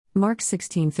Mark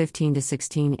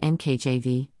 16:15-16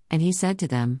 NKJV, and he said to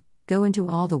them, "Go into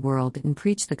all the world and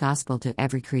preach the gospel to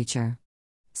every creature."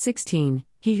 16.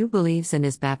 He who believes and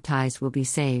is baptized will be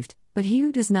saved, but he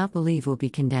who does not believe will be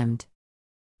condemned.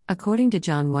 According to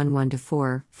John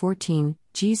 1:1-4, 14,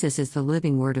 Jesus is the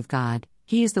living Word of God,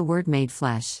 He is the Word made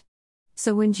flesh.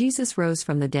 So when Jesus rose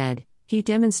from the dead, He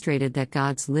demonstrated that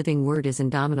God's living Word is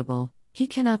indomitable, He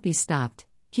cannot be stopped,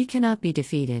 He cannot be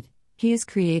defeated, He is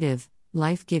creative,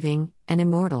 life-giving, and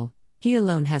immortal, He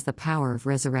alone has the power of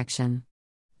resurrection.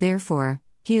 Therefore,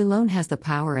 He alone has the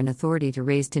power and authority to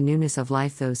raise to newness of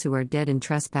life those who are dead in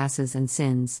trespasses and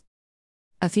sins.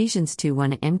 Ephesians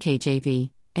 2:1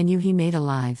 NKJV, and you He made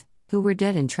alive, who were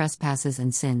dead in trespasses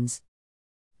and sins.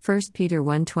 1 Peter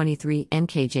 1:23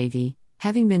 NKJV,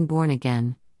 having been born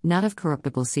again, not of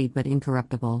corruptible seed but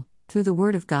incorruptible, through the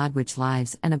word of God which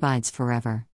lives and abides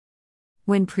forever.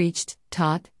 When preached,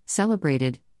 taught,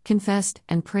 celebrated, confessed,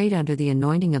 and prayed under the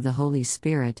anointing of the Holy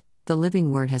Spirit, the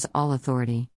living Word has all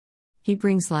authority. He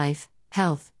brings life,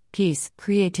 health, peace,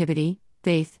 creativity,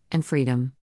 faith, and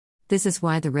freedom. This is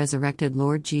why the resurrected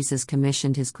Lord Jesus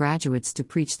commissioned His graduates to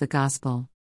preach the gospel.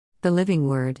 The living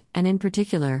Word, and in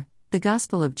particular, the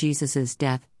gospel of Jesus'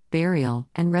 death, burial,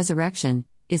 and resurrection,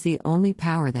 is the only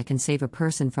power that can save a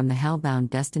person from the hell-bound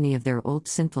destiny of their old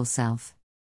sinful self.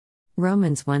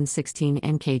 Romans 1:16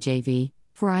 NKJV,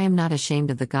 for I am not ashamed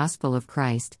of the gospel of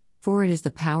Christ, for it is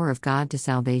the power of God to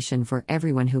salvation for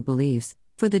everyone who believes,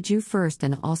 for the Jew first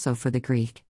and also for the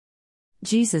Greek.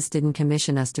 Jesus didn't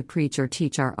commission us to preach or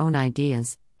teach our own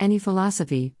ideas, any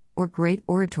philosophy, or great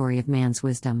oratory of man's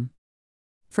wisdom.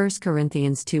 1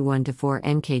 Corinthians 2:1-4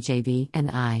 NKJV, and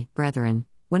I, brethren,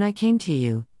 when I came to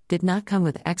you, did not come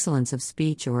with excellence of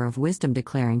speech or of wisdom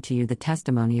declaring to you the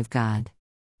testimony of God.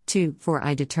 2. For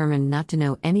I determined not to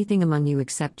know anything among you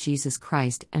except Jesus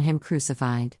Christ and Him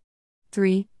crucified.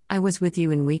 3. I was with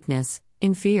you in weakness,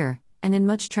 in fear, and in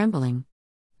much trembling.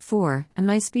 4. And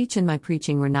my speech and my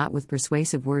preaching were not with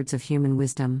persuasive words of human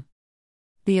wisdom.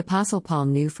 The Apostle Paul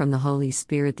knew from the Holy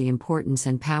Spirit the importance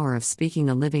and power of speaking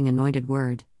the living anointed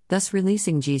word, thus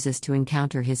releasing Jesus to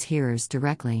encounter his hearers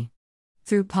directly.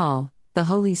 Through Paul, the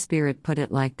Holy Spirit put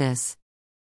it like this.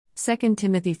 2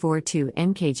 Timothy 4:2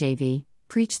 NKJV,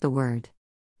 preach the word.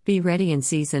 Be ready in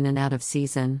season and out of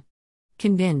season.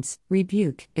 Convince,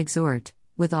 rebuke, exhort,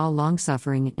 with all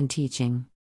longsuffering and teaching.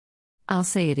 I'll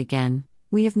say it again,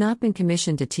 we have not been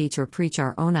commissioned to teach or preach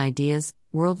our own ideas,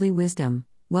 worldly wisdom,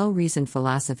 well-reasoned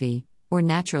philosophy, or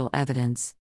natural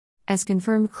evidence. As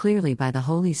confirmed clearly by the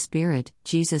Holy Spirit,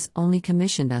 Jesus only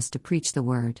commissioned us to preach the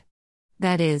word.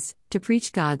 That is, to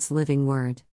preach God's living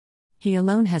word. He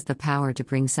alone has the power to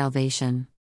bring salvation.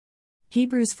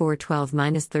 Hebrews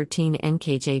 4:12-13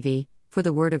 NKJV, for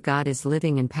the word of God is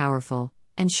living and powerful,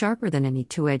 and sharper than any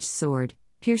two-edged sword,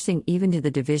 piercing even to the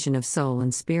division of soul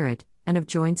and spirit, and of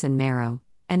joints and marrow,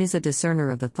 and is a discerner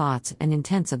of the thoughts and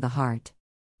intents of the heart.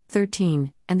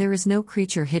 13. And there is no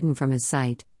creature hidden from His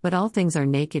sight, but all things are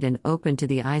naked and open to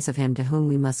the eyes of Him to whom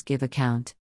we must give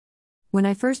account. When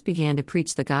I first began to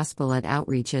preach the gospel at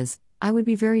outreaches, I would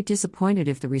be very disappointed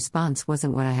if the response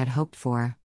wasn't what I had hoped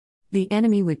for. The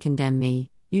enemy would condemn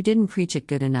me, you didn't preach it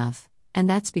good enough, and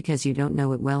that's because you don't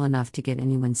know it well enough to get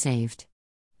anyone saved.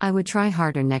 I would try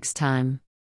harder next time.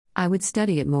 I would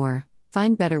study it more,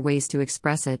 find better ways to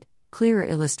express it, clearer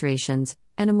illustrations,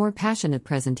 and a more passionate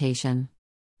presentation.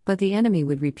 But the enemy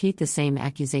would repeat the same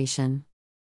accusation.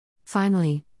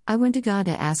 Finally, I went to God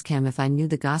to ask Him if I knew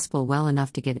the gospel well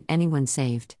enough to get anyone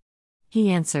saved.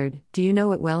 He answered, "Do you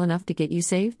know it well enough to get you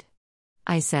saved?"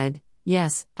 I said,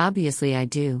 "Yes, obviously I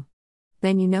do."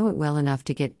 "Then you know it well enough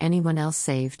to get anyone else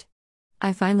saved."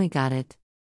 I finally got it.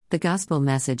 The gospel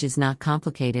message is not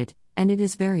complicated, and it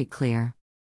is very clear.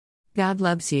 God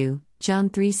loves you, John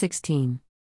 3:16.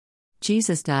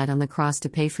 Jesus died on the cross to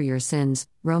pay for your sins,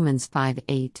 Romans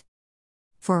 5:8.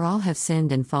 For all have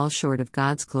sinned and fall short of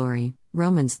God's glory,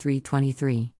 Romans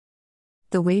 3:23.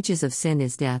 The wages of sin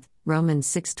is death, Romans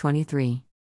 6:23.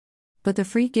 But the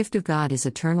free gift of God is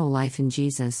eternal life in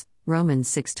Jesus, Romans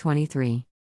 6:23.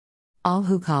 All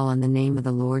who call on the name of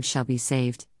the Lord shall be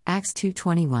saved, Acts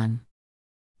 2:21.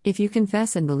 If you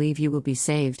confess and believe you will be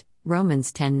saved,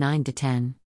 Romans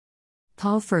 10:9-10.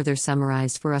 Paul further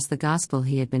summarized for us the gospel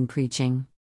he had been preaching.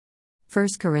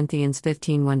 1 Corinthians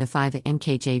 15:1-5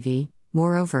 NKJV,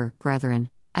 moreover, brethren,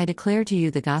 I declare to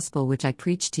you the gospel which I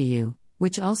preached to you,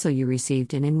 which also you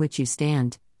received and in which you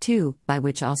stand, 2, by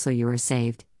which also you are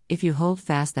saved, if you hold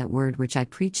fast that word which I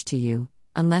preached to you,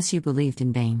 unless you believed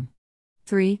in vain.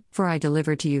 3. For I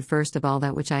delivered to you first of all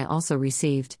that which I also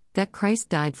received, that Christ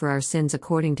died for our sins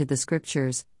according to the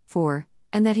Scriptures, 4.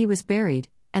 And that He was buried,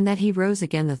 and that he rose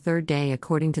again the third day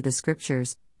according to the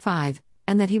Scriptures. 5.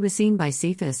 And that he was seen by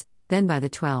Cephas, then by the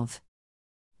 12.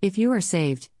 If you are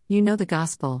saved, you know the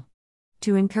gospel.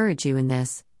 To encourage you in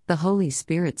this, the Holy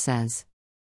Spirit says.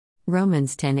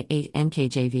 Romans 10:8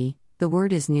 NKJV, the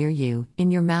word is near you,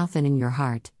 in your mouth and in your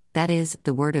heart, that is,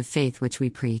 the word of faith which we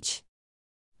preach.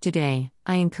 Today,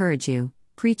 I encourage you,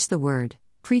 preach the word,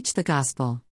 preach the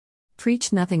gospel.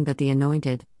 Preach nothing but the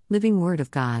anointed, living word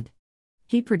of God.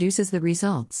 He produces the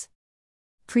results.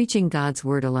 Preaching God's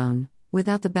word alone,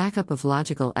 without the backup of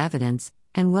logical evidence,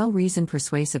 and well-reasoned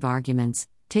persuasive arguments,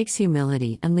 takes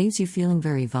humility and leaves you feeling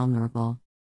very vulnerable.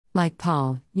 Like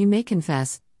Paul, you may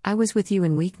confess, I was with you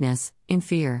in weakness, in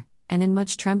fear, and in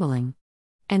much trembling.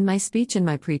 And my speech and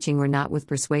my preaching were not with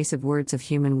persuasive words of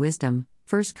human wisdom,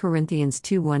 1 Corinthians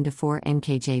 2:1-4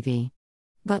 NKJV.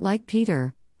 But like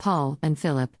Peter, Paul, and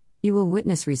Philip, you will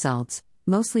witness results,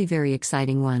 mostly very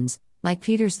exciting ones, like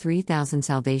Peter's 3,000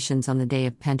 salvations on the day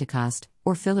of Pentecost,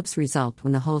 or Philip's result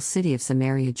when the whole city of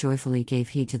Samaria joyfully gave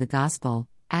heed to the gospel,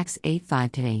 Acts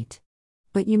 8:5-8.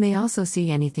 But you may also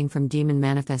see anything from demon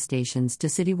manifestations to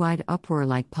citywide uproar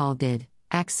like Paul did,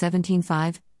 Acts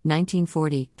 17:5,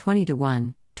 19:40,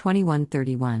 20-1,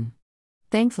 21:31.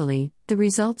 Thankfully, the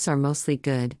results are mostly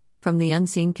good, from the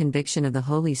unseen conviction of the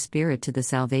Holy Spirit to the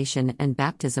salvation and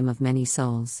baptism of many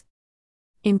souls.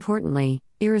 Importantly,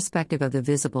 irrespective of the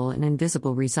visible and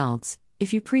invisible results,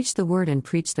 if you preach the word and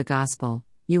preach the gospel,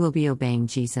 you will be obeying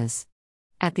Jesus.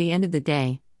 At the end of the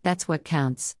day, that's what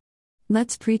counts.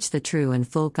 Let's preach the true and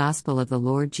full gospel of the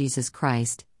Lord Jesus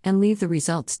Christ, and leave the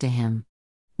results to Him.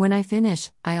 When I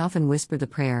finish, I often whisper the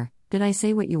prayer, did I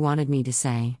say what you wanted me to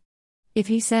say? If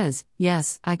He says,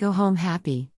 yes, I go home happy.